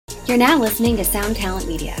You're now listening to Sound Talent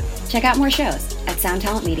Media. Check out more shows at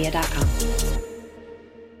soundtalentmedia.com.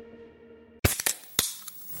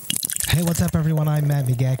 Hey, what's up, everyone? I'm Matt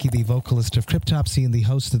Migaki, the vocalist of Cryptopsy and the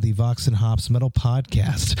host of the Vox and Hops Metal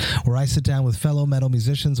Podcast, where I sit down with fellow metal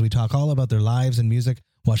musicians. We talk all about their lives and music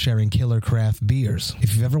while sharing killer craft beers.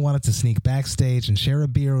 If you've ever wanted to sneak backstage and share a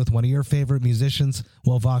beer with one of your favorite musicians,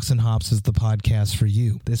 well, Vox and Hops is the podcast for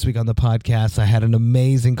you. This week on the podcast, I had an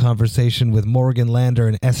amazing conversation with Morgan Lander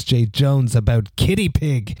and S.J. Jones about Kitty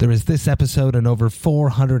Pig. There is this episode and over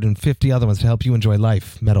 450 other ones to help you enjoy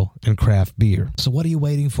life, metal, and craft beer. So what are you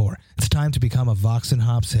waiting for? It's time to become a Vox and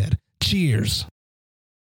Hops head. Cheers!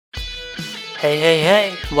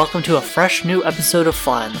 Hey, welcome to a fresh new episode of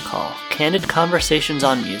Fly on the Call, candid conversations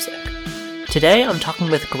on music. Today I'm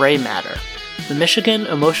talking with Grey Matter, the Michigan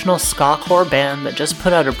emotional ska-core band that just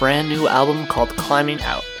put out a brand new album called Climbing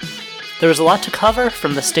Out. There was a lot to cover,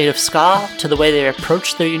 from the state of ska, to the way they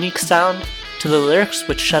approach their unique sound, to the lyrics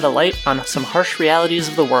which shed a light on some harsh realities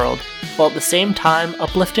of the world, while at the same time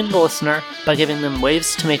uplifting the listener by giving them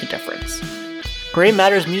ways to make a difference. Grey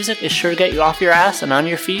Matter's music is sure to get you off your ass and on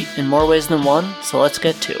your feet in more ways than one, so let's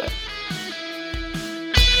get to it.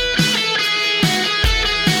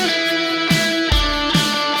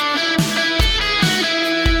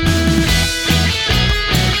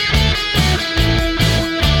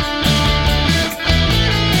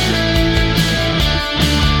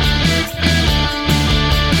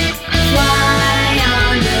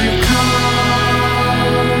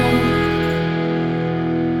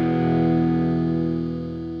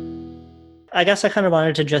 I guess I kind of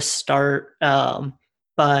wanted to just start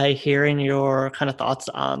by hearing your kind of thoughts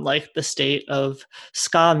on like the state of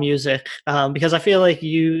ska music, because I feel like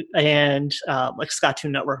you and like Ska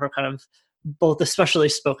Tune Network are kind of both especially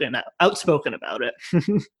outspoken about it.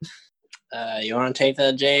 You want to take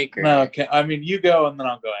that, Jake? Or? No, okay. I mean, you go and then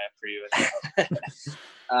I'll go after you.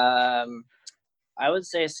 I would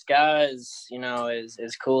say ska is,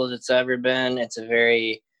 as cool as it's ever been. It's a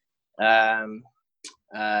very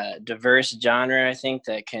diverse genre, I think,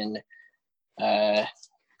 that can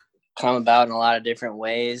come about in a lot of different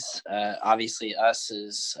ways. Obviously, us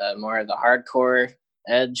is more of the hardcore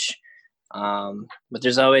edge, but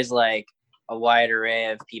there's always like a wide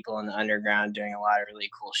array of people in the underground doing a lot of really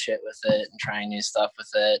cool shit with it and trying new stuff with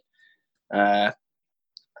it.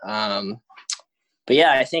 But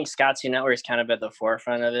yeah, I think Ska Tune Network is kind of at the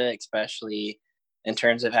forefront of it, especially in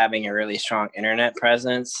terms of having a really strong internet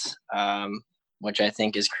presence, which I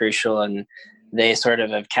think is crucial, and they sort of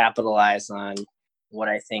have capitalized on what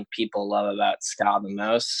I think people love about ska the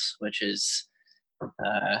most, which is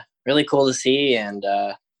really cool to see. And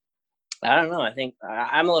I don't know, I think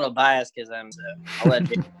I'm a little biased because I'll let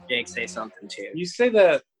Jake say something too. You say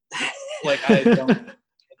that like I don't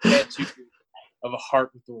tattoo of a heart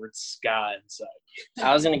with the word ska inside.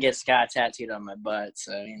 I was gonna get ska tattooed on my butt,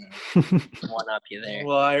 so one up you there.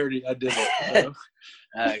 Well, I did it. So.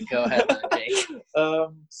 Go ahead, Jake.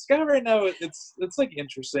 Ska right now, it's like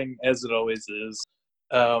interesting, as it always is.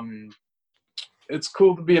 It's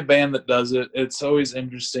cool to be a band that does it. It's always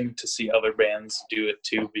interesting to see other bands do it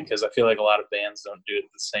too, because I feel like a lot of bands don't do it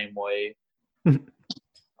the same way.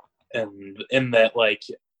 And in that, like,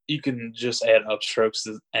 you can just add upstrokes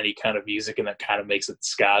to any kind of music, and that kind of makes it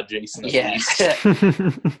ska adjacent. Yeah.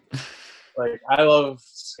 Like, I love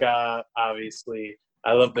ska, obviously.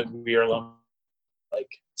 I love that we are like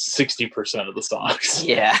 60% of the songs.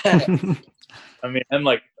 Yeah. I mean, and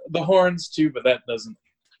like the horns too, but that doesn't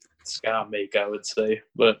ska make, I would say.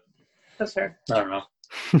 But that's fair. I don't know.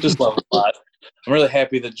 Just love it a lot. I'm really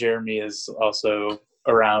happy that Jeremy is also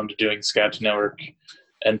around doing Ska Tune Network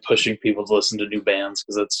and pushing people to listen to new bands,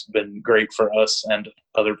 because it's been great for us and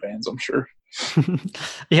other bands, I'm sure.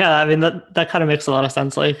 Yeah, I mean, that kind of makes a lot of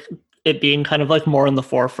sense. Like, it being kind of like more in the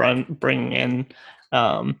forefront, bringing in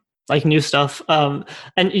like new stuff. And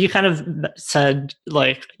you kind of said,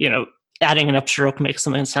 like, adding an upstroke makes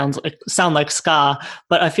something sound like ska,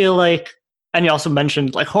 but I feel like, and you also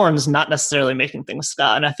mentioned like horns not necessarily making things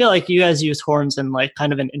ska, and I feel like you guys use horns in like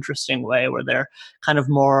kind of an interesting way, where they're kind of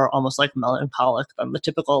more almost like melancholic than the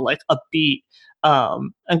typical like upbeat.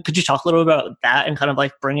 And could you talk a little about that and kind of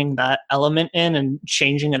like bringing that element in and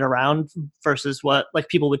changing it around versus what like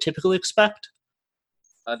people would typically expect?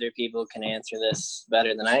 Other people can answer this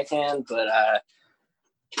better than I can, but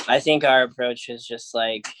I think our approach is just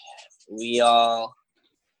like, we all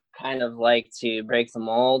kind of like to break the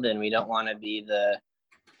mold, and we don't want to be the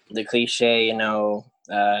cliche,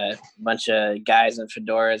 bunch of guys in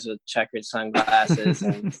fedoras with checkered sunglasses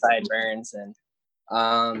and sideburns. And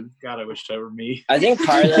God, I wish that were me. I think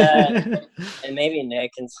part of that, and maybe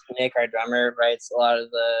Nick, our drummer, writes a lot of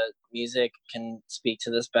the music, can speak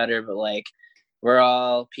to this better, but like, we're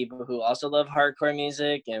all people who also love hardcore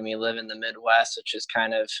music, and we live in the Midwest, which is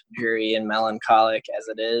kind of dreary and melancholic as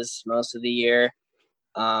it is most of the year.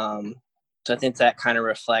 So I think that kind of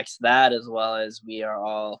reflects that, as well as we are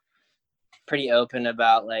all pretty open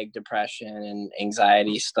about like depression and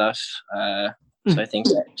anxiety stuff. So I think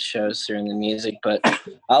that shows through in the music, but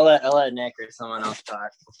I'll let Nick or someone else talk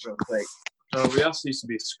real quick. We also used to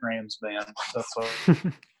be a Scrams band. That's all.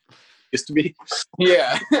 Used to be.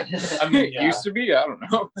 Yeah. I mean, yeah. Used to be. I don't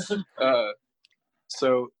know.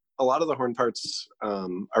 So a lot of the horn parts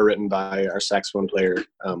are written by our saxophone player,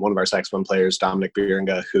 one of our saxophone players, Dominic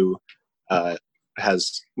Bieringa, who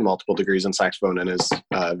has multiple degrees in saxophone and is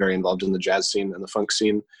very involved in the jazz scene and the funk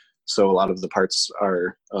scene. So a lot of the parts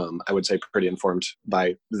are, I would say, pretty informed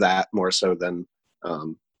by that more so than,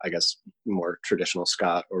 I guess, more traditional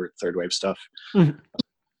ska or third wave stuff. Mm-hmm.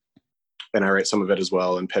 And I write some of it as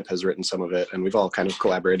well, and Pip has written some of it, and we've all kind of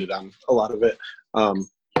collaborated on a lot of it.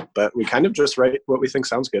 But we kind of just write what we think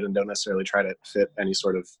sounds good and don't necessarily try to fit any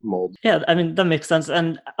sort of mold. Yeah, I mean, that makes sense.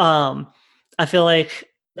 And I feel like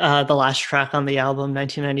the last track on the album,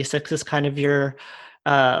 1996, is kind of your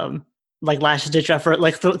like last ditch effort,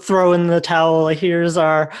 like throw in the towel, like here's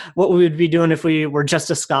what we would be doing if we were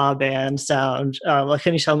just a ska band sound. Like,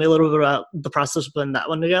 can you tell me a little bit about the process of putting that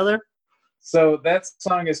one together? So that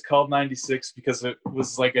song is called 96 because it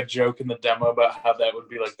was like a joke in the demo about how that would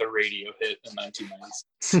be like the radio hit in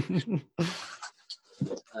 1996.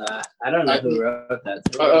 I don't know who wrote that.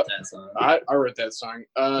 Who wrote that song? I wrote that song.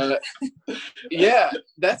 Yeah,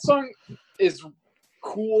 that song is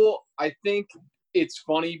cool. I think it's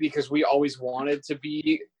funny because we always wanted to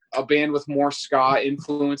be a band with more ska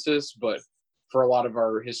influences, but for a lot of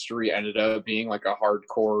our history ended up being like a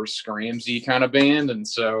hardcore scramsy kind of band. And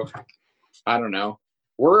so, I don't know.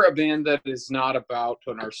 We're a band that is not about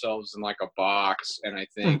putting ourselves in like a box, and I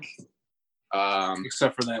think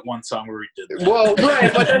except for that one song where we did that. Well,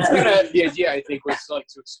 right, but that's kind of the idea, I think, was like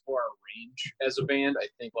to explore our range as a band. I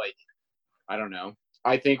think, like, I don't know.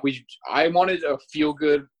 I think I wanted a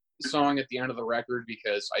feel-good song at the end of the record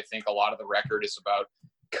because I think a lot of the record is about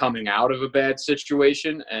coming out of a bad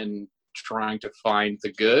situation and trying to find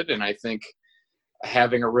the good. And I think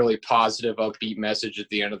having a really positive, upbeat message at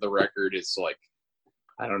the end of the record is like,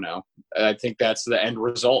 I don't know. I think that's the end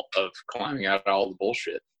result of climbing out of all the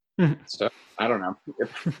bullshit. So I don't know. It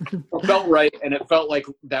felt right, and it felt like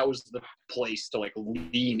that was the place to like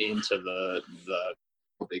lean into the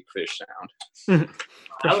Big Fish sound.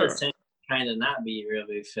 I was saying trying to not be real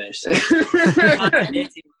Big Fish. So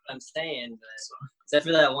I'm saying, but except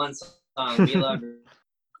for that one song, we love.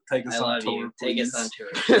 Take us on tour. Take us on tour.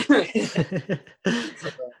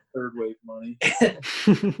 Third wave money.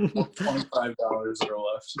 $25 are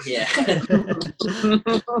left. Yeah.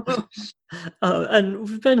 And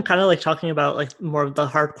we've been kind of like talking about like more of the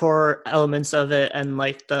hardcore elements of it and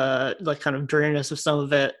like the like kind of dreariness of some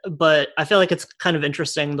of it. But I feel like it's kind of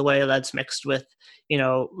interesting the way that's mixed with, you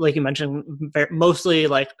know, like you mentioned, mostly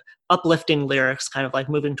like uplifting lyrics, kind of like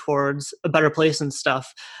moving towards a better place and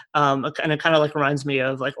stuff. And it kind of like reminds me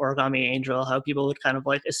of like Origami Angel, how people would kind of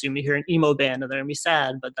like assume you hear an emo band and they're gonna be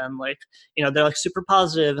sad, but then like, you know, they're like super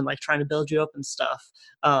positive and like trying to build you up and stuff.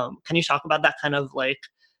 Can you talk about that kind of like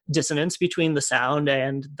dissonance between the sound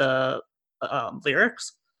and the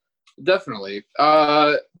lyrics? Definitely.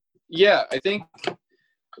 Yeah, I think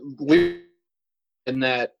in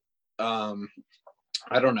that,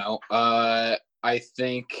 I don't know. I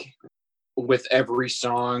think with every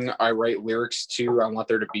song I write lyrics to, I want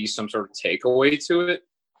there to be some sort of takeaway to it.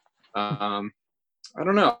 I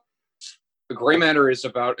don't know. The Gray Matter is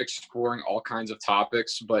about exploring all kinds of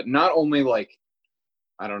topics, but not only like,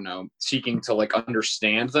 I don't know, seeking to like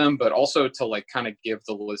understand them, but also to like kind of give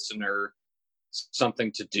the listener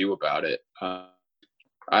something to do about it. I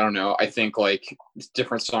don't know. I think like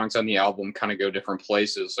different songs on the album kind of go different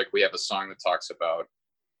places. Like we have a song that talks about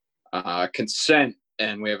consent,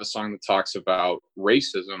 and we have a song that talks about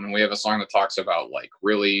racism, and we have a song that talks about like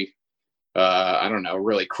really I don't know,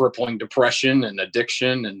 really crippling depression and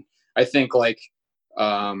addiction. And I think like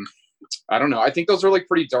I don't know, I think those are like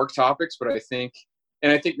pretty dark topics, but I think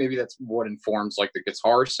maybe that's what informs like the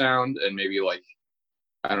guitar sound and maybe like,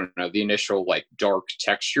 I don't know, the initial like dark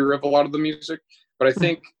texture of a lot of the music. But I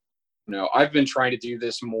think, you know, I've been trying to do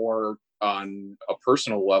this more on a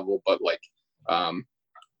personal level, but like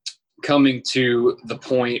coming to the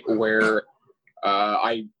point where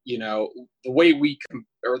I, you know, the way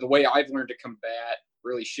I've learned to combat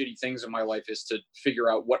really shitty things in my life is to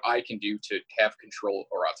figure out what I can do to have control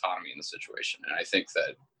or autonomy in the situation. And I think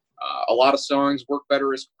that a lot of songs work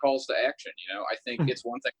better as calls to action. You know, I think it's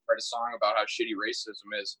one thing to write a song about how shitty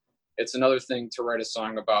racism is. It's another thing to write a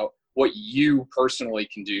song about what you personally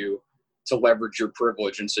can do to leverage your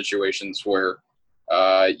privilege in situations where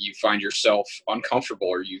you find yourself uncomfortable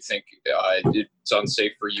or you think it's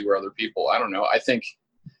unsafe for you or other people. I don't know. I think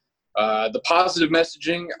the positive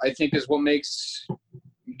messaging, I think, is what makes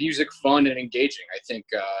music fun and engaging. I think,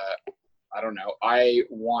 I don't know, I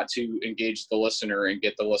want to engage the listener and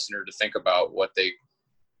get the listener to think about what they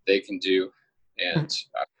can do and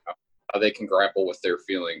how they can grapple with their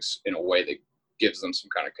feelings in a way that gives them some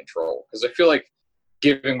kind of control. Because I feel like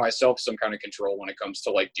giving myself some kind of control when it comes to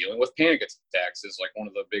like dealing with panic attacks is like one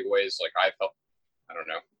of the big ways like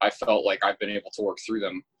I felt like I've been able to work through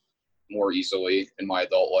them more easily in my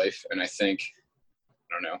adult life. And I think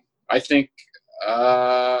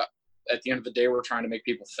at the end of the day, we're trying to make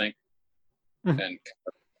people think. And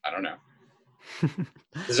I don't know.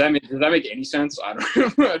 Does that make any sense? I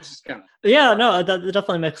don't know. Just kind of. Yeah, no, that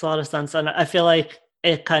definitely makes a lot of sense. And I feel like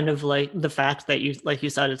it kind of like the fact that you, like you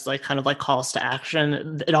said, it's like kind of like calls to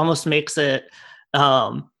action. It almost makes it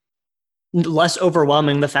less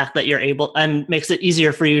overwhelming, the fact that you're able, and makes it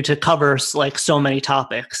easier for you to cover like so many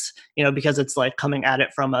topics, you know, because it's like coming at it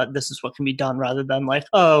from this is what can be done rather than like,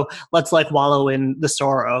 oh, let's like wallow in the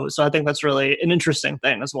sorrow. So I think that's really an interesting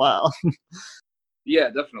thing as well. Yeah,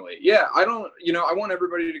 definitely. Yeah, I want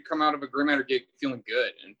everybody to come out of a Gray Matter gig feeling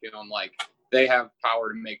good and feeling like they have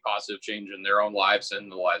power to make positive change in their own lives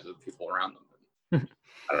and the lives of the people around them.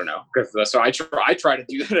 I don't know, because so I try to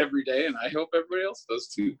do that every day, and I hope everybody else does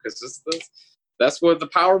too. Because that's what the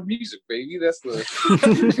power of music, baby. That's the.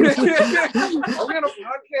 Are we on a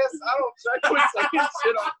podcast? I quit saying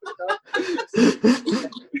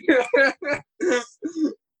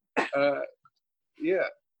yeah.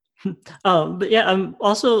 But yeah,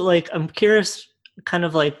 I'm curious, kind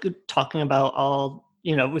of like talking about all,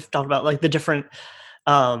 you know, we've talked about like the different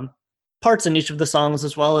parts in each of the songs,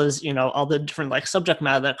 as well as, you know, all the different like subject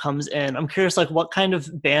matter that comes in. I'm curious, like, what kind of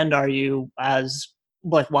band are you as,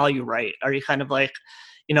 like, while you write? Are you kind of like,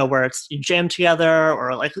 you know, where it's you jam together,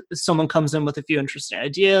 or like someone comes in with a few interesting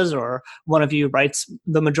ideas, or one of you writes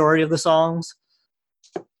the majority of the songs?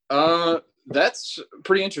 That's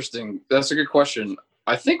pretty interesting. That's a good question.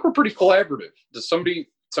 I think we're pretty collaborative. Does somebody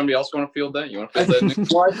else want to field that? You want to field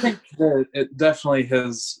that? Well, I think that it definitely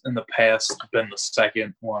has in the past been the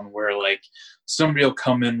second one where like somebody will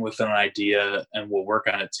come in with an idea and we'll work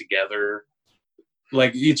on it together.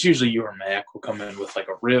 Like it's usually you or Mac will come in with like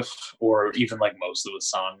a riff or even like most of the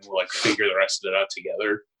song. We'll like figure the rest of it out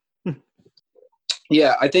together.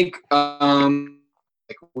 Yeah, I think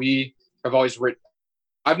like we have always written.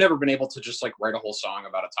 I've never been able to just like write a whole song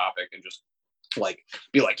about a topic and just like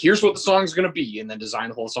be like, here's what the song's gonna be, and then design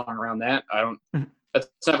the whole song around that. That's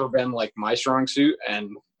never been like my strong suit. And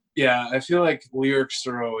yeah, I feel like lyrics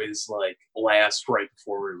are always like last right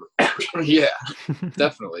before we record. Yeah,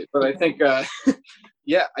 definitely. But I think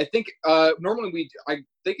normally I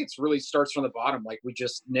think it's really starts from the bottom. Like we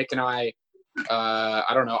just, Nick and I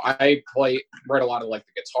don't know, I write a lot of like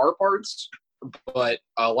the guitar parts, but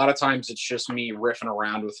a lot of times it's just me riffing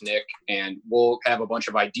around with Nick, and we'll have a bunch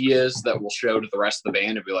of ideas that we'll show to the rest of the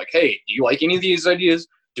band and be like, hey, do you like any of these ideas?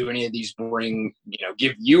 Do any of these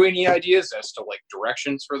give you any ideas as to like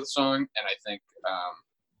directions for the song? And I think,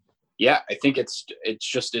 I think it's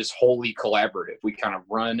just is wholly collaborative. We kind of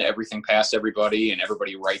run everything past everybody, and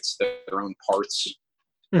everybody writes their own parts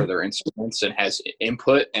for their instruments and has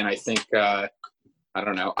input. And I think, I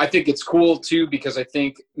don't know, I think it's cool too, because I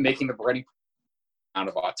think making the writing out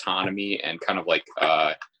of autonomy and kind of like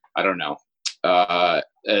I don't know,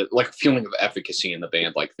 like a feeling of efficacy in the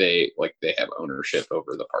band, like they have ownership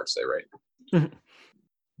over the parts they write.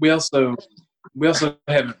 We also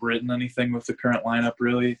haven't written anything with the current lineup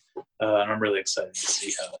really, and I'm really excited to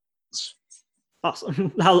see how it's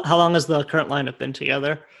awesome. How long has the current lineup been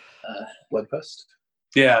together? Webfest.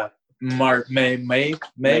 Yeah, May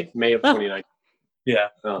of 2019. Yeah.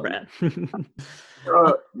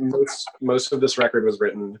 Most of this record was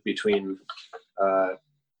written between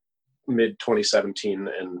mid 2017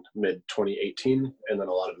 and mid 2018, and then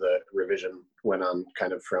a lot of the revision went on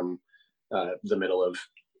kind of from the middle of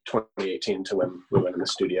 2018 to when we went in the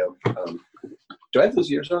studio. Do I have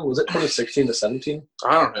those years wrong? Was it 2016 to 17?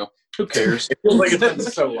 I don't know. Who cares? It feels like it's been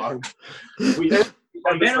so long. We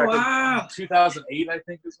been a while. 2008, I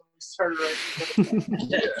think, is when we started writing.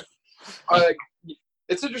 Yeah.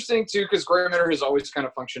 It's interesting too, because Gray Matter has always kind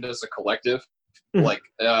of functioned as a collective. Like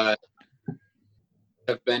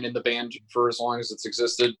have been in the band for as long as it's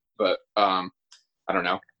existed, but I don't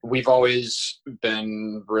know. We've always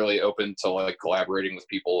been really open to like collaborating with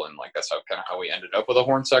people, and like that's how we ended up with a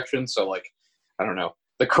horn section. So like, I don't know.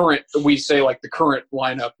 The current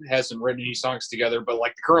lineup hasn't written any songs together, but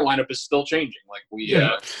like the current lineup is still changing. Like we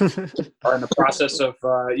are in the process of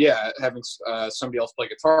having somebody else play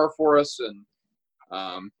guitar for us, and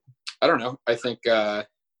I don't know. I think the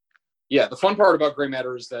fun part about Gray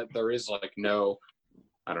Matter is that there is like no,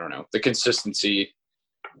 I don't know, the consistency.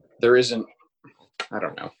 There isn't. I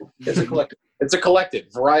don't know. It's a collective. It's a collective.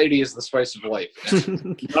 Variety is the spice of life.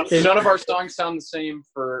 None of our songs sound the same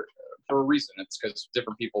for a reason. It's because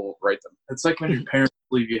different people write them. It's like when your parents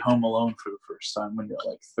leave you home alone for the first time when you're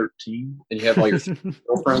like 13. And you have all your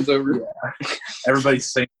girlfriends over. Yeah.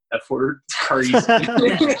 Everybody's saying the F word. Crazy.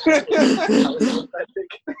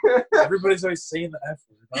 Everybody's always saying the F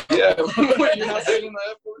word. Yeah. You're not saying the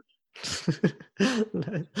F word.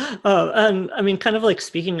 And I mean, kind of like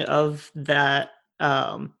speaking of that,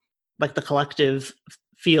 like the collective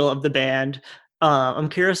feel of the band, I'm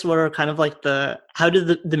curious what are kind of like how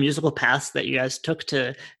did the musical paths that you guys took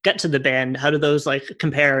to get to the band, how do those like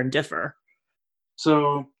compare and differ?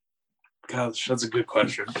 So, gosh, that's a good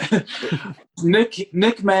question.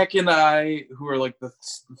 Nick, Mac, and I, who are like the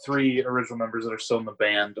three original members that are still in the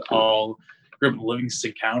band, all grew up in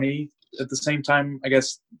Livingston County at the same time. I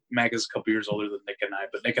guess Mac is a couple years older than Nick and I,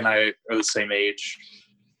 but Nick and I are the same age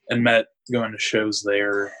and met going to shows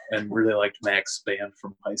there and really liked Mac's band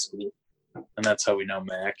from high school. And that's how we know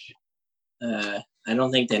Mac. I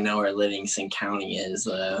don't think they know where Livingston County is.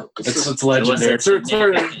 It's legendary. It's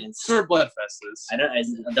where Bloodfest is.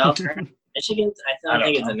 Michigan? I don't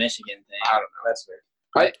think it's a Michigan thing. I don't know. That's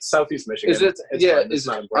fair. Southeast Michigan. Is it?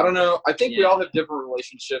 I don't know. I think we all have different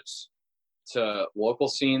relationships to local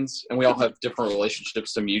scenes, and we all have different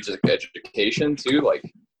relationships to music education too. Like,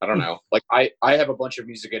 I don't know. Like, I have a bunch of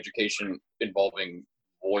music education involving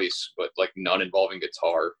voice, but like none involving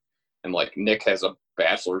guitar. And like Nick has a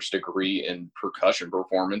bachelor's degree in percussion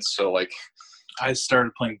performance, so like I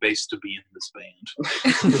started playing bass to be in this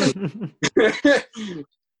band.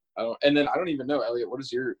 And then I don't even know, Elliot. What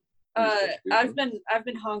is your? I've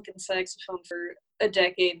been honking saxophone for a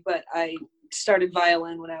decade, but I started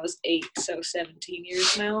violin when I was 8, so 17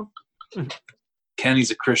 years now.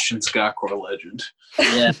 Kenny's a Christian ska core legend.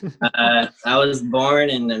 Yeah, I was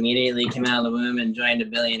born and immediately came out of the womb and joined a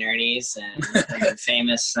Billy and Ernie's, and I've been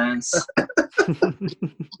famous since.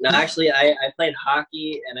 No, actually, I played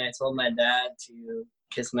hockey, and I told my dad to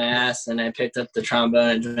kiss my ass, and I picked up the trombone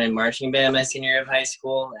and joined marching band my senior year of high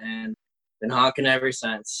school, and been honking ever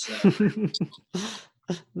since. So.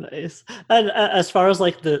 Nice. And as far as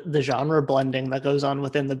like the genre blending that goes on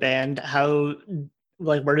within the band,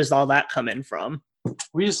 where does all that come in from?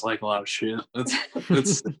 We just like a lot of shit.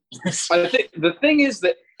 It's I think the thing is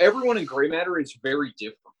that everyone in Gray Matter is very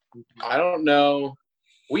different. I don't know.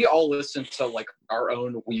 We all listen to like our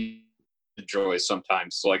own weed joy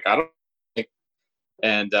sometimes. So like I don't think,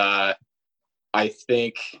 and I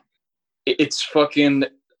think it's fucking.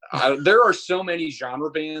 There are so many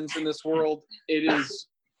genre bands in this world. It is.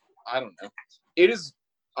 I don't know. It is.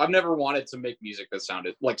 I've never wanted to make music that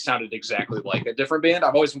sounded exactly like a different band.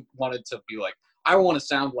 I've always wanted to be like, I want to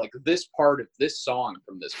sound like this part of this song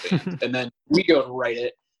from this band. And then we go to write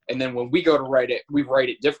it. And then when we go to write it, we write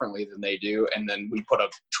it differently than they do. And then we put a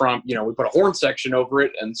we put a horn section over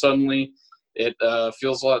it, and suddenly it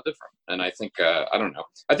feels a lot different. And I think, I don't know.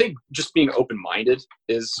 I think just being open-minded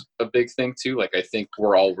is a big thing too. Like, I think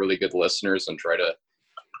we're all really good listeners and try to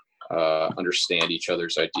understand each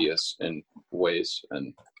other's ideas in ways.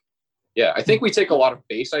 And yeah, I think we take a lot of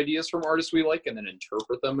bass ideas from artists we like and then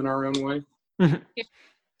interpret them in our own way.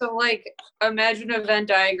 So like, imagine a Venn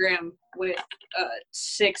diagram with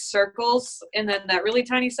 6 circles, and then that really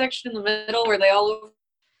tiny section in the middle where they all over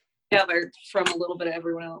together from a little bit of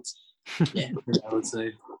everyone else. Yeah, I would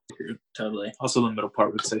say totally. Also, the middle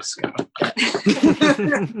part would say ska.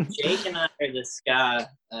 Jake and I are the ska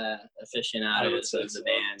aficionados of the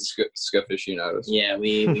band. Ska aficionados. Yeah,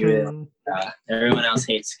 we really everyone else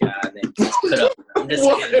hates ska. They just put up. I'm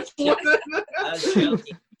just kidding. I was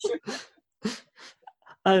joking.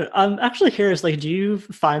 I'm actually curious. Like, do you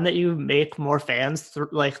find that you make more fans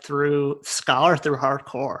through ska or through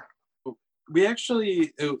hardcore? We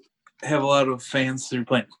actually have a lot of fans through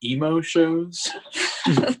playing emo shows.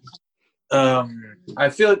 I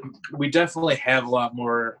feel like we definitely have a lot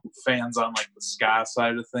more fans on like the ska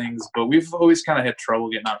side of things, but we've always kind of had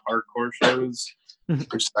trouble getting on hardcore shows,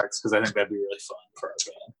 which sucks because I think that'd be really fun for our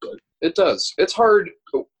band. But it does. It's hard.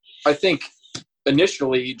 I think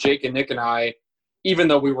initially Jake and Nick and I even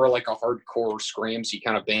though we were like a hardcore screamsy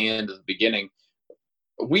kind of band at the beginning,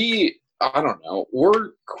 I don't know,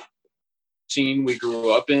 our scene we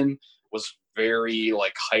grew up in was very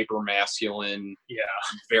like hyper masculine,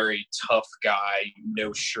 very tough guy,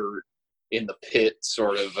 no shirt in the pit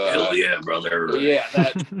sort of. Hell yeah, brother. Yeah,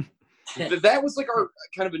 that was like our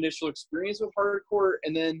kind of initial experience with hardcore,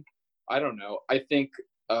 and then I don't know. I think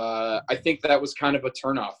that was kind of a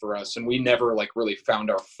turnoff for us, and we never like really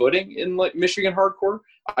found our footing in like Michigan hardcore.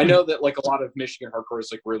 I know that like a lot of Michigan hardcore is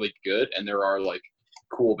like really good, and there are like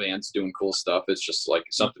cool bands doing cool stuff. It's just like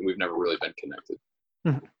something we've never really been connected.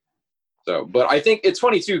 So, but I think it's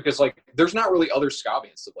funny too because like there's not really other ska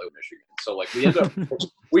bands to play with Michigan. So like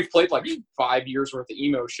we've played like 5 years worth of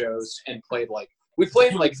emo shows and played like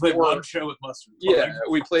one show with Mustard. Yeah,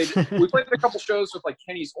 we played a couple shows with like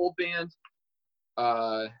Kenny's old band.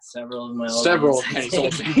 Several of my old several bands. Kenny's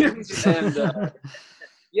old bands, and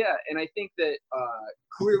and I think that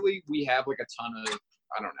clearly we have like a ton of,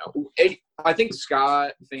 I don't know. I think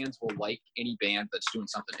ska fans will like any band that's doing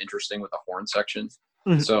something interesting with a horn section.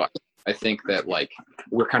 So I think that like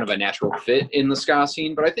we're kind of a natural fit in the ska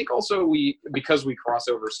scene, but I think also because we cross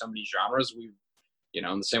over so many genres, we, you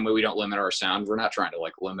know, in the same way we don't limit our sound, we're not trying to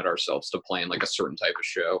like limit ourselves to playing like a certain type of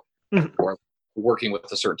show or working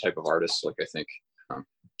with a certain type of artist. Like I think,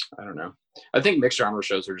 I don't know. I think mixed genre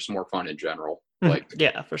shows are just more fun in general. Like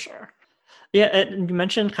yeah, for sure. Yeah, and you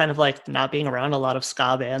mentioned kind of like not being around a lot of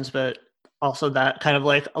ska bands, but also that kind of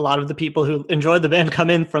like a lot of the people who enjoy the band come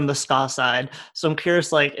in from the ska side. So I'm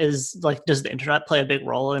curious, like, does the internet play a big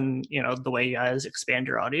role in, you know, the way you guys expand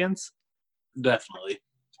your audience? Definitely.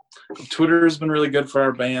 Twitter has been really good for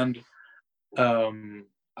our band. Talk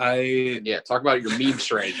about your meme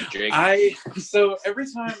strategy, Jake. So every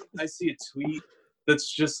time I see a tweet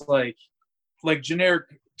that's just like generic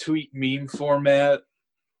tweet meme format,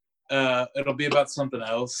 it'll be about something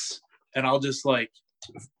else, and I'll just like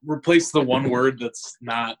replace the one word that's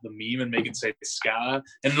not the meme and make it say ska,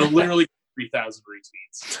 and it'll literally 3,000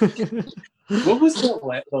 retweets. What was the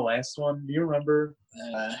last one? Do you remember?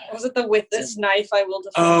 Was it the "with this knife I will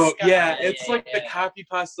defend"? Oh ska? yeah, it's the copy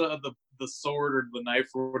pasta of the sword or the knife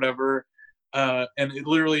or whatever. And it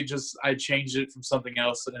literally just, I changed it from something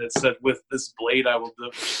else, and it said, "With this blade I will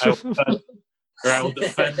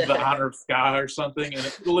defend the honor of ska," or something, and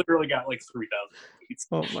it literally got like 3,000 tweets.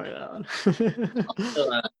 Oh my god.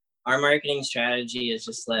 So, our marketing strategy is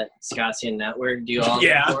just let Scotsy Network do all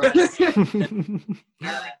Yeah. the work.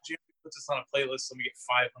 Jimmy puts us on a playlist and we get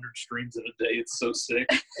 500 streams in a day. It's so sick.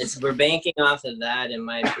 We're banking off of that and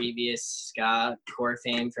my previous ska core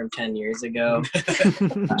fame from 10 years ago.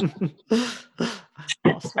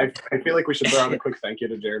 I feel like we should throw out a quick thank you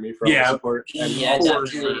to Jeremy for all the support. And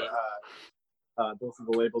definitely. Both of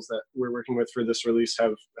the labels that we're working with for this release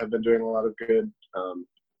have been doing a lot of good. I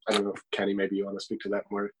don't know if Kenny, maybe you want to speak to that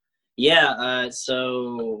more. Yeah,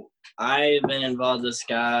 so I've been involved with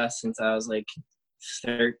ska since I was like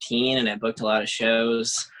 13, and I booked a lot of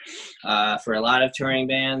shows for a lot of touring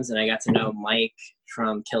bands, and I got to know Mike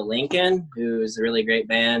from Kill Lincoln, who's a really great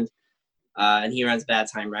band, and he runs Bad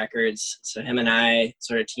Time Records. So him and I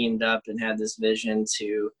sort of teamed up and had this vision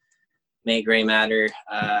to make Gray Matter,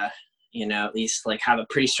 at least like have a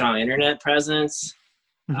pretty strong internet presence.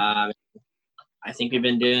 I think we've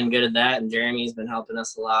been doing good at that, and Jeremy's been helping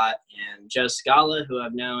us a lot. And Joe Scala, who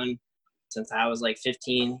I've known since I was like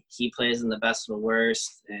 15, he plays in The Best of the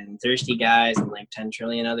Worst and Thirsty Guys and like 10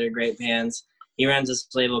 trillion other great bands. He runs this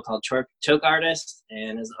label called Choke Artist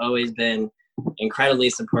and has always been incredibly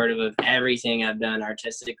supportive of everything I've done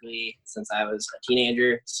artistically since I was a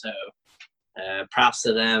teenager. So props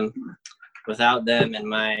to them. Without them and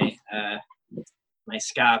my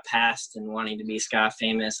ska past and wanting to be ska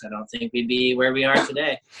famous, I don't think we'd be where we are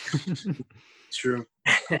today. True.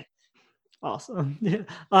 Awesome. Yeah.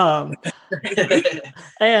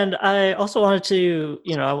 And I also wanted to,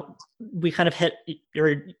 we kind of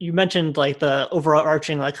you mentioned like the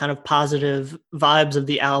overarching, like kind of positive vibes of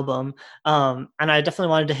the album. And I definitely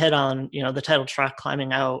wanted to hit on, the title track,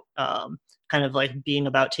 Climbing Out, kind of like being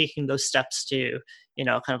about taking those steps to,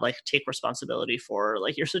 kind of like take responsibility for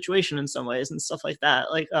like your situation in some ways and stuff like that.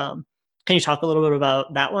 Like, can you talk a little bit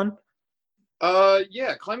about that one?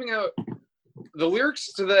 Yeah, Climbing Out. The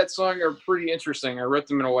lyrics to that song are pretty interesting. I wrote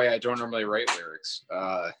them in a way I don't normally write lyrics.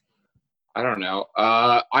 I don't know.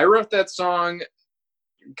 I wrote that song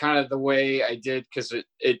kind of the way I did because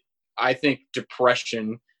I think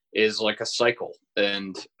depression is like a cycle,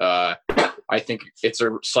 and I think it's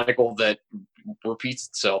a cycle that repeats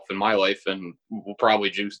itself in my life, and we'll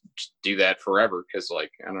probably just do that forever because,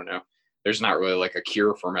 like, I don't know, there's not really like a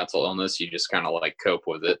cure for mental illness. You just kind of like cope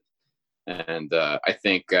with it. And And I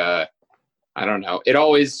think I don't know. It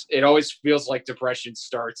always feels like depression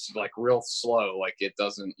starts like real slow. Like it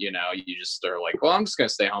doesn't, you just are like, well, I'm just gonna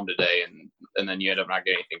stay home today, and then you end up not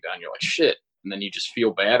getting anything done. You're like, shit, and then you just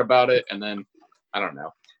feel bad about it, and then I don't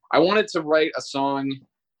know. I wanted to write a song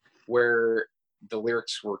where the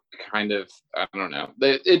lyrics were kind of, I don't know.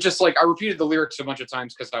 It just like I repeated the lyrics a bunch of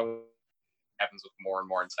times because happens with more and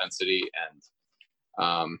more intensity,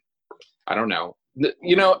 and I don't know.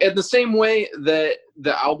 In the same way that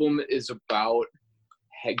the album is about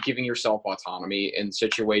giving yourself autonomy in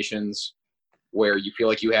situations where you feel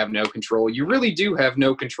like you have no control, you really do have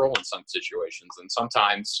no control in some situations. And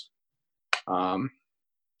sometimes, I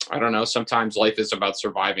don't know, sometimes life is about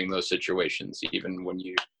surviving those situations, even when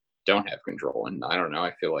you don't have control. And I don't know,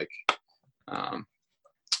 I feel like,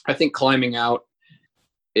 I think Climbing Out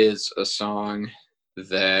is a song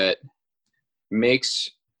that makes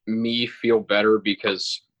me feel better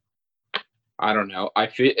because I don't know. I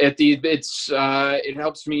feel it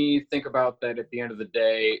helps me think about that at the end of the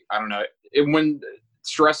day. I don't know. When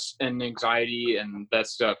stress and anxiety and that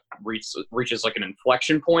stuff reaches like an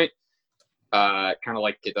inflection point, kind of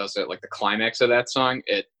like it does at like the climax of that song.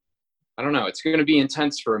 I don't know. It's going to be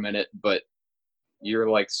intense for a minute, but you're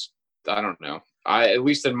like, I don't know. At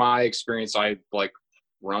least in my experience, I like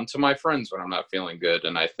run to my friends when I'm not feeling good,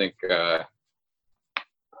 and I think.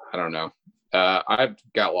 I don't know. I've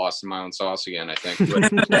got lost in my own sauce again, I think.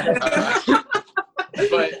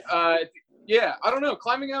 Yeah, I don't know.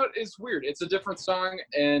 Climbing Out is weird. It's a different song,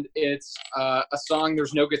 and it's a song,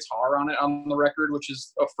 there's no guitar on it on the record, which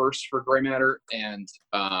is a first for Grey Matter. And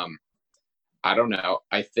I don't know.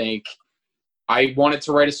 I think I wanted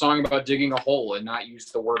to write a song about digging a hole and not use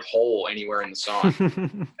the word hole anywhere in the song.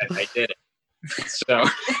 And I did it. So,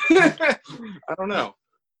 I don't know.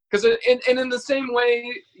 Because in the same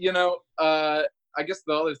way, I guess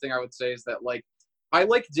the other thing I would say is that, like, I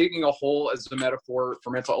like digging a hole as a metaphor for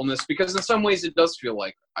mental illness because in some ways it does feel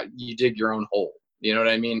like you dig your own hole. You know what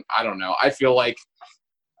I mean? I don't know. I feel like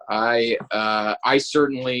I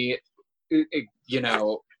certainly,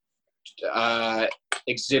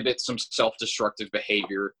 exhibit some self-destructive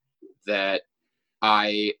behavior that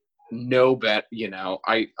I know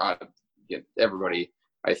everybody,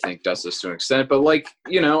 I think, does this to an extent, but like,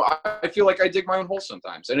 I feel like I dig my own hole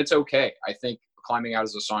sometimes, and it's okay. I think Climbing Out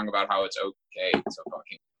is a song about how it's okay to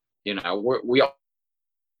fucking, we all,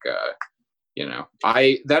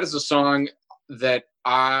 that is a song that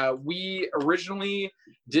we originally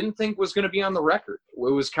didn't think was going to be on the record. It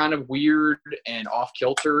was kind of weird and off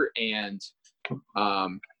kilter, and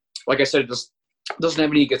like I said, it just doesn't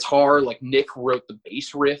have any guitar. Like Nick wrote the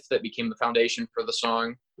bass riff that became the foundation for the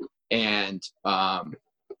song, and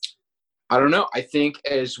I don't know. I think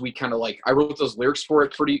as we kind of like, I wrote those lyrics for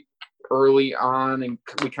it pretty early on, and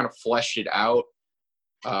we kind of fleshed it out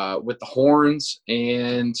with the horns.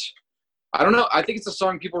 And I don't know. I think it's a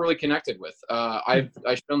song people really connected with. I've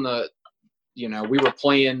shown we were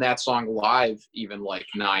playing that song live even like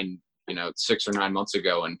 6 or 9 months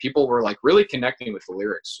ago, and people were like really connecting with the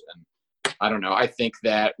lyrics. And I don't know. I think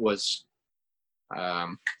that was, I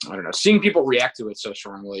don't know, seeing people react to it so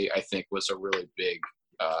strongly, I think was a really big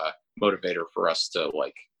motivator for us to,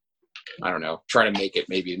 like, I don't know, try to make it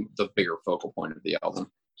maybe the bigger focal point of the album.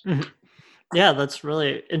 Mm-hmm. Yeah, that's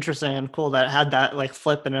really interesting and cool that it had that like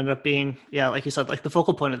flip and ended up being, like you said, like the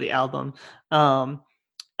focal point of the album.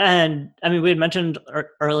 And I mean, we had mentioned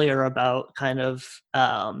earlier about kind of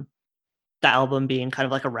the album being kind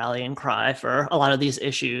of like a rallying cry for a lot of these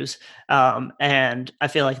issues. And I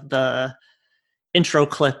feel like the intro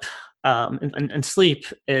clip and Sleep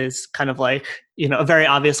is kind of like, a very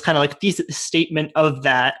obvious kind of like thesis statement of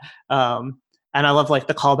that. And I love like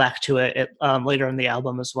the callback to it later in the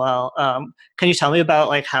album as well. Can you tell me about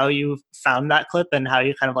like how you found that clip and how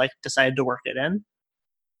you kind of like decided to work it in?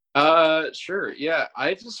 Sure. Yeah.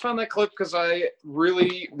 I just found that clip because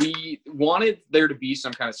we wanted there to be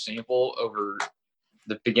some kind of sample over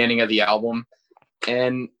the beginning of the album.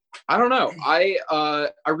 And I don't know. I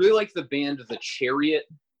really like the band The Chariot,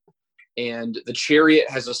 and The Chariot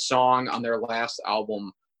has a song on their last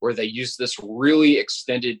album where they use this really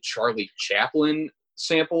extended Charlie Chaplin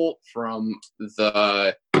sample from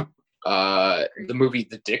the movie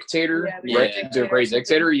The Dictator, right? The Great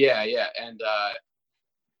Dictator. Yeah. And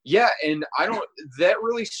and that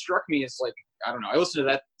really struck me as like, I don't know, I listened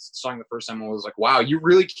to that song the first time and was like, wow, you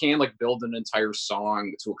really can like build an entire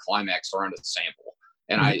song to a climax around a sample.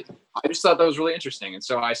 And I just thought that was really interesting. And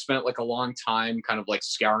so I spent like a long time kind of like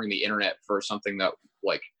scouring the internet for something that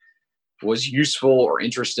like was useful or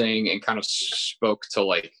interesting and kind of spoke to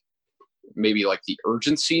like maybe like the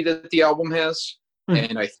urgency that the album has.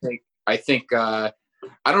 And I I think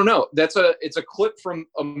I don't know. It's a clip from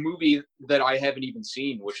a movie that I haven't even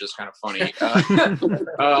seen, which is kind of funny.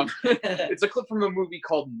 It's a clip from a movie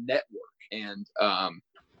called Network, and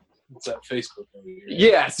it's that Facebook movie. Right?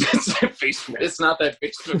 Yes, it's that Facebook. It's not that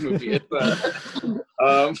Facebook movie.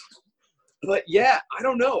 But yeah, I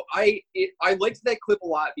don't know. I liked that clip a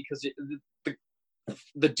lot because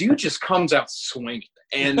the dude just comes out swinging,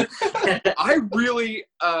 and I really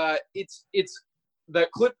it's the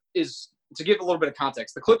clip is. To give a little bit of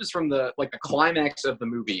context, the clip is from the climax of the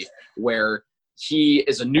movie where he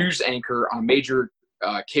is a news anchor on a major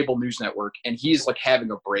cable news network, and he's like having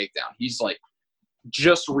a breakdown. He's like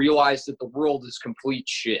just realized that the world is complete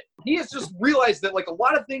shit. He has just realized that like a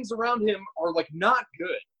lot of things around him are like not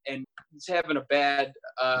good, and he's having a bad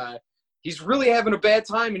he's really having a bad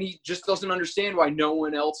time, and he just doesn't understand why no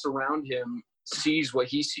one else around him sees what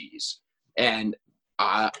he sees. And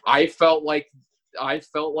I felt like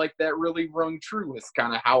that really rung true with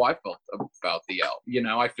kind of how I felt about the album. You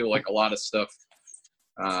know, I feel like a lot of stuff,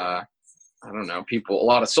 I don't know, a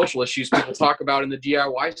lot of social issues people talk about in the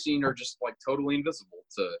DIY scene are just like totally invisible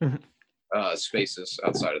to spaces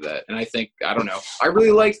outside of that. And I think, I don't know, I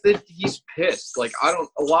really like that he's pissed. Like,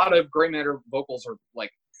 a lot of Gray Matter vocals are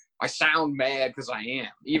like, I sound mad because I am.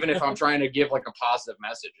 Even if I'm trying to give like a positive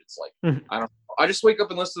message, it's like, I don't know. I just wake up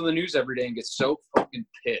and listen to the news every day and get so fucking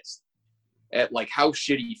pissed at like how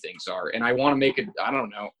shitty things are, and I want to make it. I don't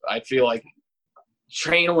know. I feel like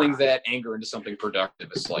channeling that anger into something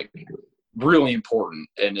productive is like really important,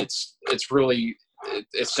 and it's really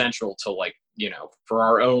essential to like, you know, for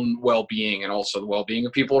our own well-being and also the well-being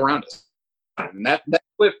of people around us. And that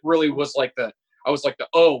clip really was like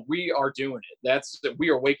oh, we are doing it. We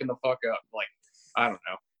are waking the fuck up. Like, I don't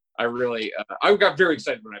know. I really, I got very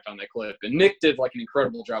excited when I found that clip, and Nick did like an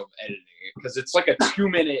incredible job of editing it because it's like a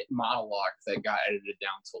 2-minute monologue that got edited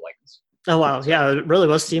down to like. Oh wow, yeah, it really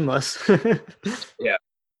was seamless. Yeah,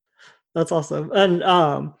 that's awesome. And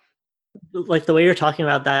like the way you're talking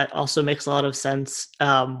about that also makes a lot of sense.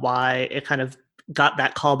 Why it kind of got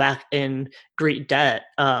that callback in Great Debt,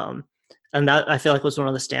 and that I feel like was one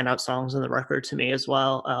of the standout songs in the record to me as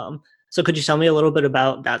well. So could you tell me a little bit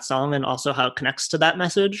about that song and also how it connects to that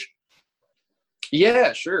message?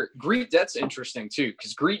 Yeah, sure. Greet Debt's interesting too,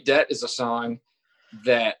 because Greet Debt is a song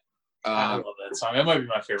that I love that song. That might be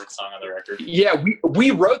my favorite song on the record. Yeah,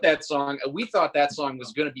 we wrote that song. We thought that song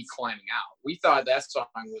was going to be Climbing Out. We thought that song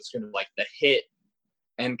was going to be like the hit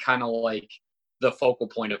and kind of like the focal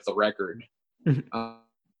point of the record.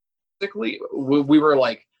 Basically, we were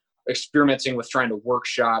like experimenting with trying to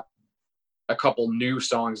workshop a couple new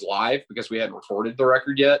songs live because we hadn't recorded the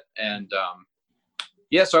record yet. And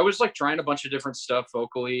yeah, so I was like trying a bunch of different stuff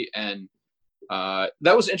vocally, and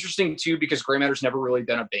that was interesting too because Gray Matter's never really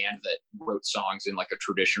been a band that wrote songs in like a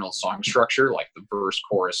traditional song structure, like the verse,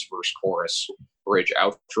 chorus, bridge,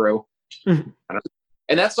 outro. And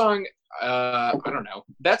that song, I don't know,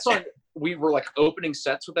 that song, we were like opening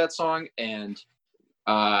sets with that song, and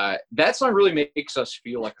that song really makes us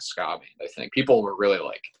feel like a ska band. I think people were really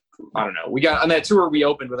like, I don't know. We got on that tour. We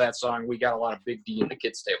opened with that song. We got a lot of Big D and the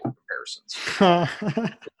Kids Table comparisons,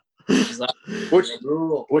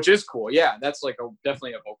 which is cool. Yeah, that's like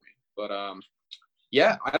definitely a opening. But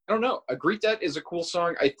yeah, I don't know. A Greet Debt is a cool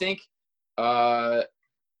song. I think.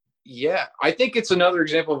 Yeah, I think it's another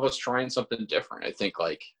example of us trying something different. I think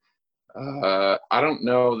like I don't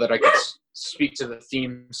know that I could speak to the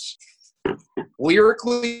themes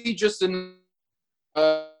lyrically, just in.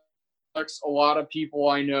 A lot of people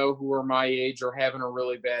I know who are my age are having a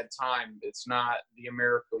really bad time. It's not the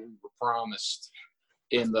America we were promised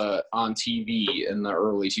on TV in the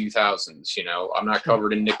early 2000s. You know, I'm not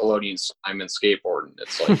covered in Nickelodeon slime and skateboarding.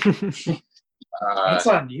 It's like that's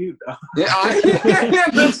on you, though. Yeah,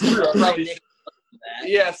 that's true.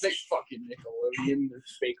 Yeah, fake fucking Nickelodeon. Their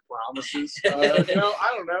fake promises. No,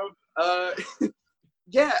 I don't know.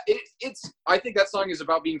 Yeah, it's. I think that song is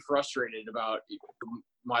about being frustrated about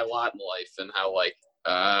my lot in life and how like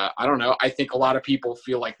I don't know. I think a lot of people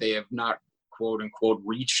feel like they have not quote unquote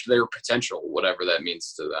reached their potential, whatever that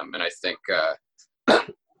means to them. And I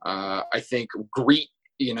think Greet.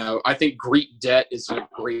 You know, I think Greet Debt is a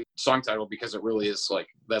great song title because it really is like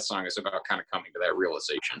that song is about kind of coming to that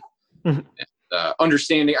realization and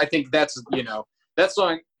understanding. I think that's, you know, that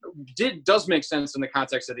song does make sense in the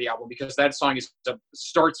context of the album because that song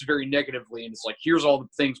starts very negatively and it's like, here's all the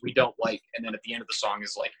things we don't like, and then at the end of the song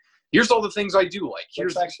is like, here's all the things I do like.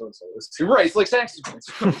 Here's saxophone solos. Right, it's like saxophone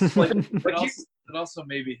solos. It also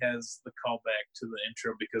maybe has the callback to the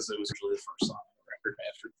intro because it was really the first song on the record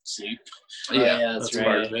after Sleep. Yeah, that's right.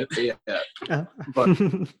 Part of it. Yeah. But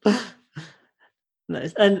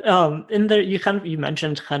Nice. And in there you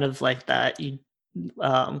mentioned kind of like that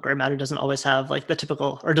gray matter doesn't always have like the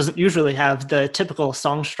typical, or doesn't usually have the typical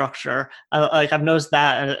song structure. Like I've noticed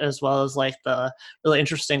that, as well as like the really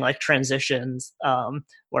interesting like transitions,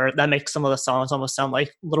 where that makes some of the songs almost sound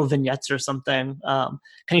like little vignettes or something. Can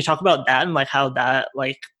you talk about that and like how that,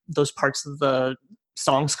 like those parts of the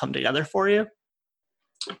songs come together for you?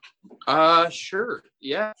 Sure.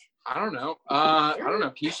 Yeah. I don't know.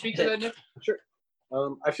 Can you speak to that, Nick? Sure.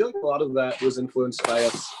 I feel like a lot of that was influenced by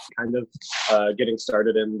us kind of getting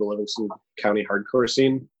started in the Livingston County hardcore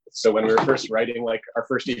scene. So when we were first writing, like our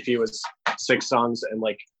first EP was 6 songs and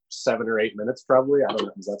like 7 or 8 minutes, probably. I don't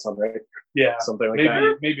know. Does that sound right? Yeah, something like maybe,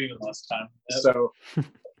 that. Maybe even less time. Yep. So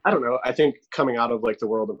I don't know. I think coming out of like the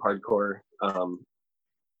world of hardcore,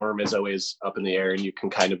 form is always up in the air, and you can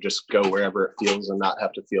kind of just go wherever it feels and not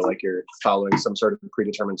have to feel like you're following some sort of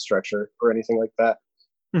predetermined structure or anything like that.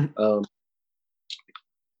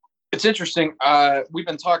 It's interesting. We've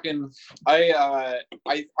been talking. I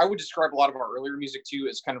would describe a lot of our earlier music too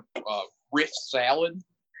as kind of riff salad.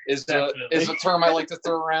 Is a term I like to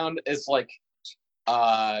throw around. It's like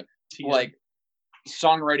songwriting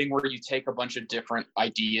where you take a bunch of different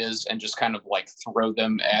ideas and just kind of like throw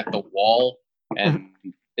them at the wall, and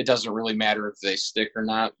it doesn't really matter if they stick or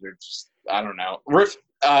not. They're just, I don't know. Riff.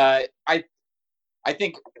 I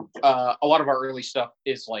think a lot of our early stuff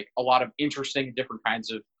is like a lot of interesting different kinds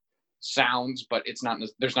of sounds, but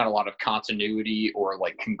there's not a lot of continuity or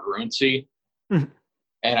like congruency. And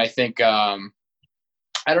I think I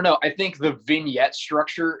don't know, I think the vignette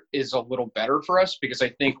structure is a little better for us, because I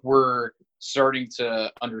think we're starting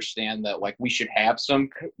to understand that like we should have some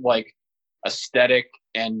like aesthetic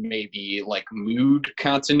and maybe like mood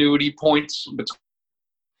continuity points between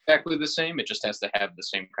exactly the same. It just has to have the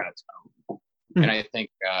same kind of tone. And I think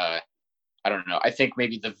I don't know. I think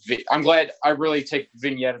maybe I'm glad. I really take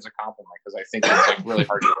vignette as a compliment, because I think it's like really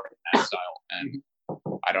hard to write in that style. And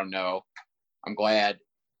I don't know. I'm glad.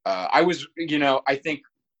 I was, I think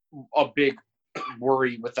a big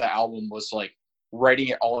worry with the album was like writing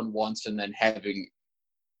it all in once and then having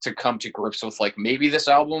to come to grips with like, maybe this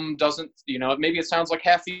album doesn't, maybe it sounds like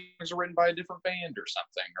half the songs are written by a different band or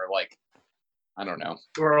something, or like, I don't know.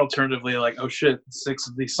 Or alternatively, like, oh shit, 6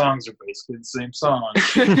 of these songs are basically the same song.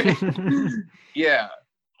 Yeah,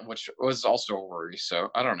 which was also a worry. So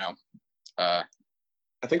I don't know. I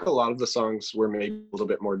think a lot of the songs were maybe a little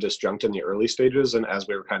bit more disjunct in the early stages, and as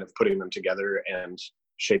we were kind of putting them together and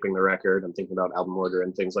shaping the record and thinking about album order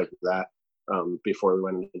and things like that, before we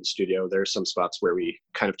went into the studio, there's some spots where we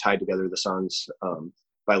kind of tied together the songs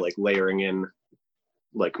by like layering in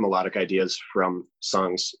like melodic ideas from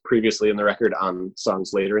songs previously in the record on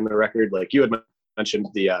songs later in the record. Like you had mentioned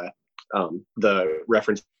the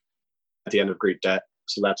reference at the end of Great Debt.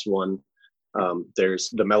 So that's one. There's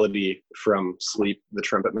the melody from Sleep. The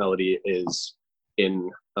trumpet melody is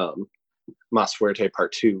in Mas Fuerte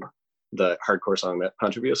Part 2, the hardcore song that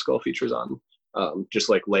Pancho Villaskull features on, just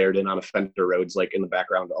like layered in on a Fender Rhodes, like in the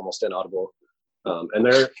background, almost inaudible. And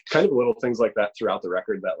there are kind of little things like that throughout the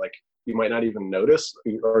record that like you might not even notice,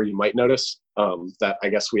 or you might notice, that I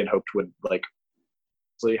guess we had hoped would like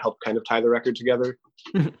help kind of tie the record together.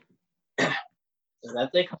 Is that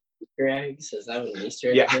the Easter eggs? Is that what an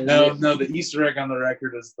Easter egg is? No, the Easter egg on the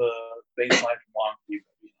record is the bass line from Long View.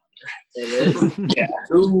 It is? Yeah.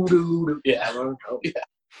 Yeah.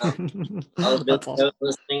 All the Bills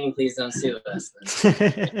listening, please don't sue us.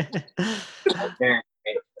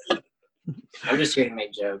 I'm just here to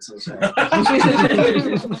make jokes. I'm sorry.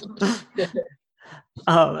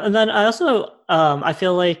 And then I also, I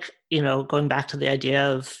feel like, going back to the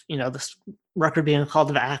idea of, this record being a call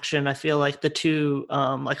to action, I feel like the two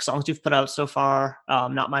like songs you've put out so far,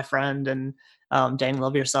 Not My Friend and Dang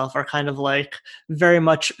Love Yourself, are kind of like very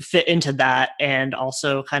much fit into that, and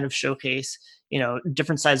also kind of showcase,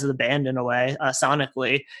 different sides of the band in a way,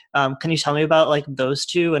 sonically. Can you tell me about like those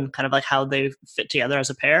two and kind of like how they fit together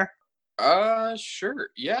as a pair? Sure.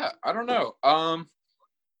 Yeah. I don't know.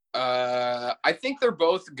 I think they're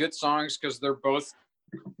both good songs because they're both,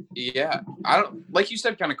 like you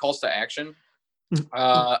said, kind of calls to action.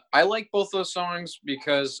 I like both those songs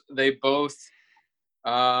because they both,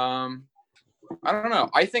 I don't know.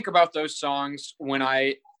 I think about those songs when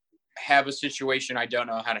I have a situation I don't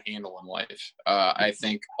know how to handle in life. I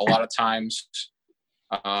think a lot of times,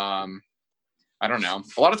 I don't know.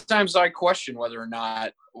 A lot of times I question whether or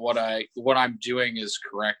not what I'm doing is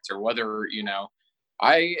correct, or whether,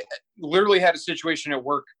 I literally had a situation at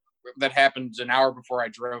work that happened an hour before I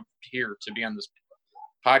drove here to be on this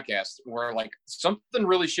podcast, where like something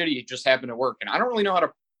really shitty just happened at work, and I don't really know how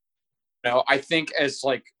to, I think as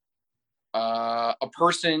like a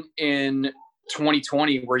person in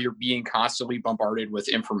 2020 where you're being constantly bombarded with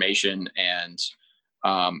information and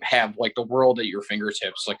have like the world at your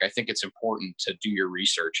fingertips, like I think it's important to do your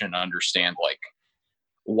research and understand like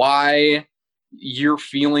why your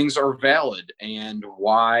feelings are valid and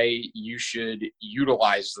why you should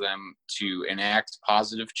utilize them to enact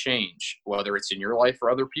positive change, whether it's in your life or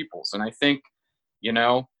other people's. And I think,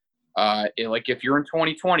 like if you're in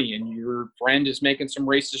 2020 and your friend is making some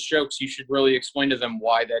racist jokes, you should really explain to them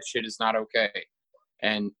why that shit is not okay.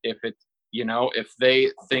 And if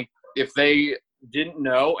they didn't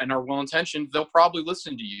know and are well intentioned, they'll probably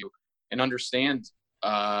listen to you and understand.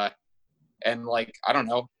 And like, I don't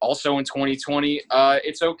know, also in 2020,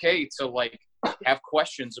 it's okay to like have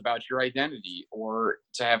questions about your identity or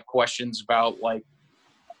to have questions about like,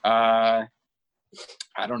 I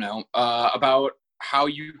don't know, about how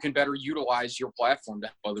you can better utilize your platform to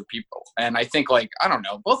help other people. And I think like, I don't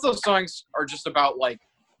know, both those songs are just about like,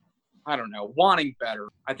 I don't know, wanting better.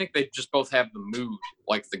 I think they just both have the mood,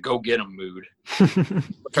 like the go get 'em mood,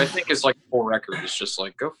 which I think is like the whole record. It's just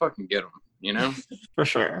like, go fucking get 'em, For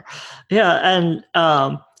sure. Yeah. And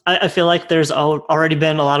I feel like there's already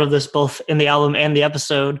been a lot of this both in the album and the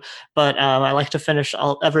episode, but I like to finish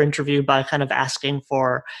every interview by kind of asking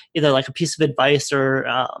for either like a piece of advice or,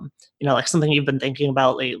 like something you've been thinking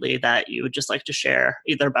about lately that you would just like to share,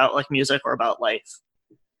 either about like music or about life.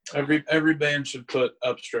 Every band should put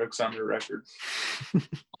Upstrokes on their record.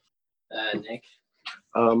 Nick?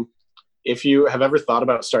 If you have ever thought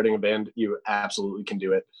about starting a band, you absolutely can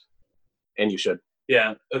do it. And you should.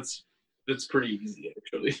 Yeah, it's pretty easy,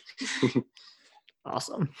 actually.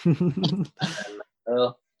 Awesome.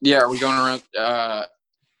 Yeah, are we going around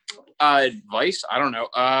advice? I don't know.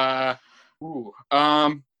 I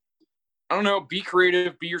don't know. Be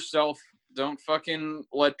creative, be yourself. Don't fucking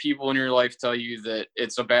let people in your life tell you that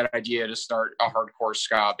it's a bad idea to start a hardcore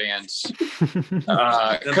ska band.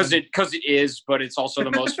 Because it is, but it's also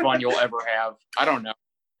the most fun you'll ever have. I don't know.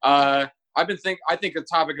 I think the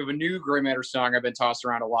topic of a new Gray Matter song I've been tossed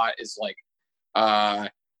around a lot is like,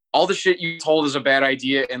 all the shit you told is a bad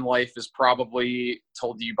idea in life is probably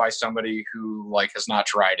told to you by somebody who like has not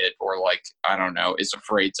tried it or like, I don't know, is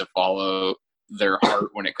afraid to follow their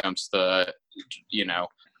heart when it comes to,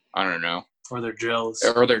 I don't know. Or they're jealous.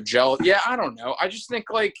 Yeah, I don't know. I just think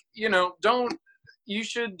like, you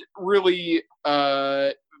should really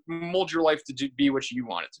mold your life to be what you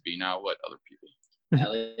want it to be, not what other people.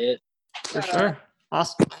 Elliot? For sure.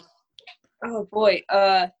 Awesome. Oh boy.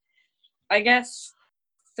 I guess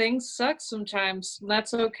things suck sometimes, and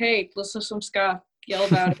that's okay. Listen to some ska, yell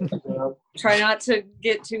about it. Try not to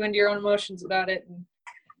get too into your own emotions about it, and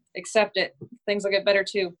accept it. Things will get better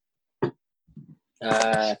too.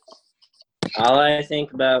 All I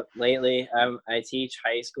think about lately, I teach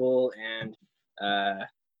high school and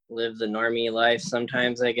live the normie life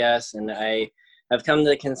sometimes, I guess, and I've come to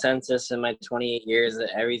the consensus in my 28 years that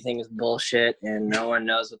everything is bullshit and no one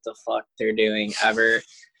knows what the fuck they're doing ever.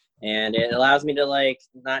 And it allows me to like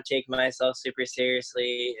not take myself super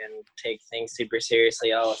seriously and take things super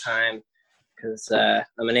seriously all the time, because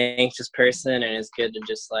I'm an anxious person and it's good to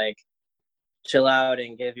just like chill out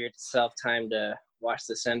and give yourself time to watch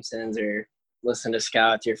The Simpsons or listen to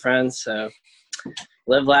ska with your friends. So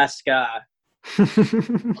live last ska.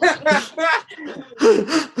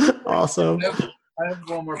 Awesome. I have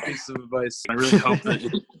one more piece of advice. I really hope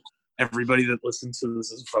that everybody that listens to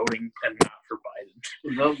this is voting and not for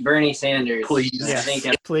Biden. Vote Bernie Sanders. Please. Yes,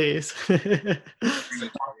 please. It's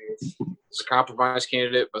a compromise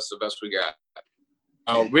candidate, but it's the best we got.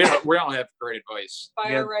 Oh, we don't have great advice.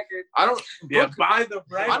 Buy a record. I don't. Buy the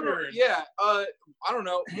record. I don't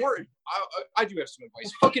know. More. I do have some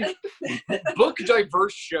advice. Fucking book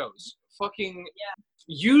diverse shows. Fucking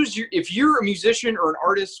use if you're a musician or an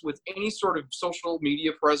artist with any sort of social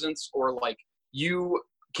media presence, or like you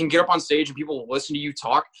can get up on stage and people will listen to you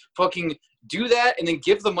talk, fucking do that, and then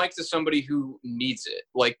give the mic to somebody who needs it.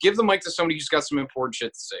 Like, give the mic to somebody who's got some important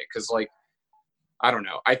shit to say. Because, like, I don't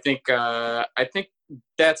know. I think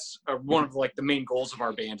that's one of like the main goals of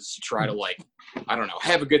our band is to try to like, I don't know,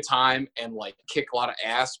 have a good time and like kick a lot of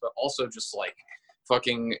ass, but also just like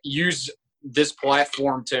fucking use this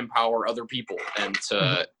platform to empower other people and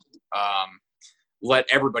to let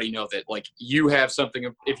everybody know that like you have something.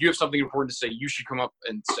 If you have something important to say, you should come up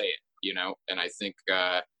and say it. And I think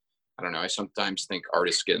I don't know. I sometimes think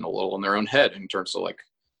artists get in a little in their own head in terms of like,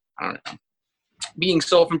 I don't know, being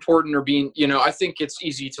self-important or being, I think it's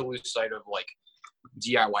easy to lose sight of like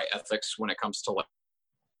DIY ethics when it comes to like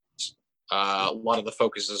a lot of the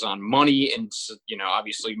focus is on money, and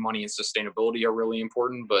obviously money and sustainability are really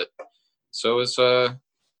important, but so is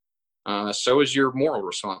so is your moral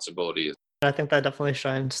responsibility. I think that definitely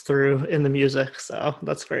shines through in the music, so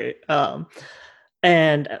that's great.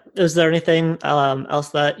 And is there anything else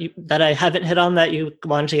that I haven't hit on that you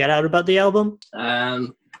wanted to get out about the album?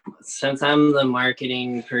 Since I'm the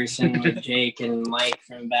marketing person with Jake and Mike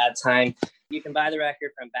from Bad Time, you can buy the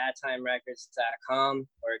record from badtimerecords.com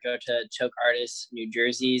or go to Choke Artists New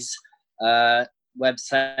Jersey's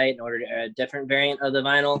website and order a different variant of the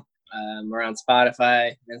vinyl. We're on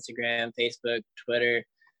Spotify, Instagram, Facebook, Twitter.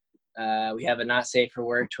 We have a not safe for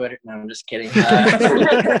work Twitter. No, I'm just kidding. Our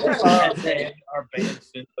band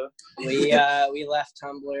we left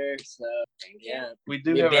Tumblr, so yeah. We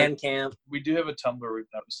do have Bandcamp. We do have a Tumblr we've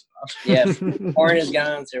noticed. Yeah, Porn is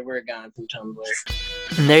gone, so we're gone from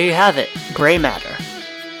Tumblr. And there you have it, Gray Matter.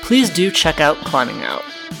 Please do check out Climbing Out.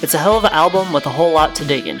 It's a hell of an album with a whole lot to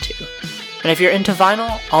dig into. And if you're into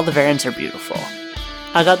vinyl, all the variants are beautiful.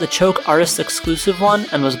 I got the Choke Artist exclusive one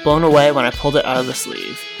and was blown away when I pulled it out of the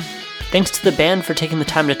sleeve. Thanks to the band for taking the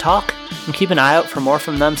time to talk, and keep an eye out for more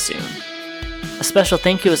from them soon. A special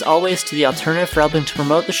thank you as always to The Alternative for helping to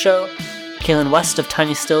promote the show, Kaylin West of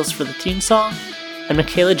Tiny Stills for the theme song, and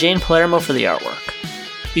Michaela Jane Palermo for the artwork.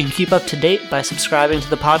 You can keep up to date by subscribing to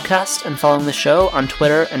the podcast and following the show on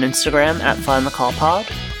Twitter and Instagram at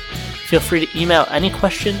FlyInTheCallPod. Feel free to email any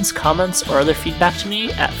questions, comments, or other feedback to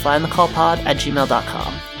me at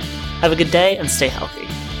flyinthecallpod@gmail.com. Have a good day and stay healthy.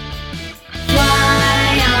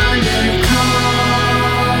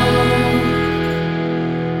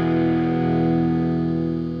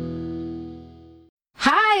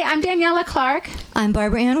 Hi, I'm Daniela Clark. I'm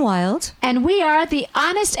Barbara Ann Wild. And we are the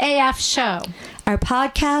Honest AF Show. Our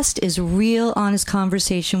podcast is real, honest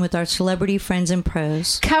conversation with our celebrity friends and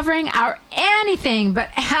pros. Covering our anything but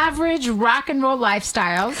average rock and roll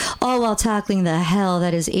lifestyles. All while tackling the hell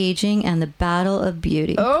that is aging and the battle of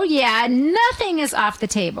beauty. Oh yeah, nothing is off the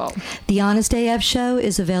table. The Honest AF Show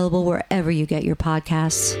is available wherever you get your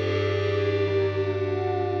podcasts.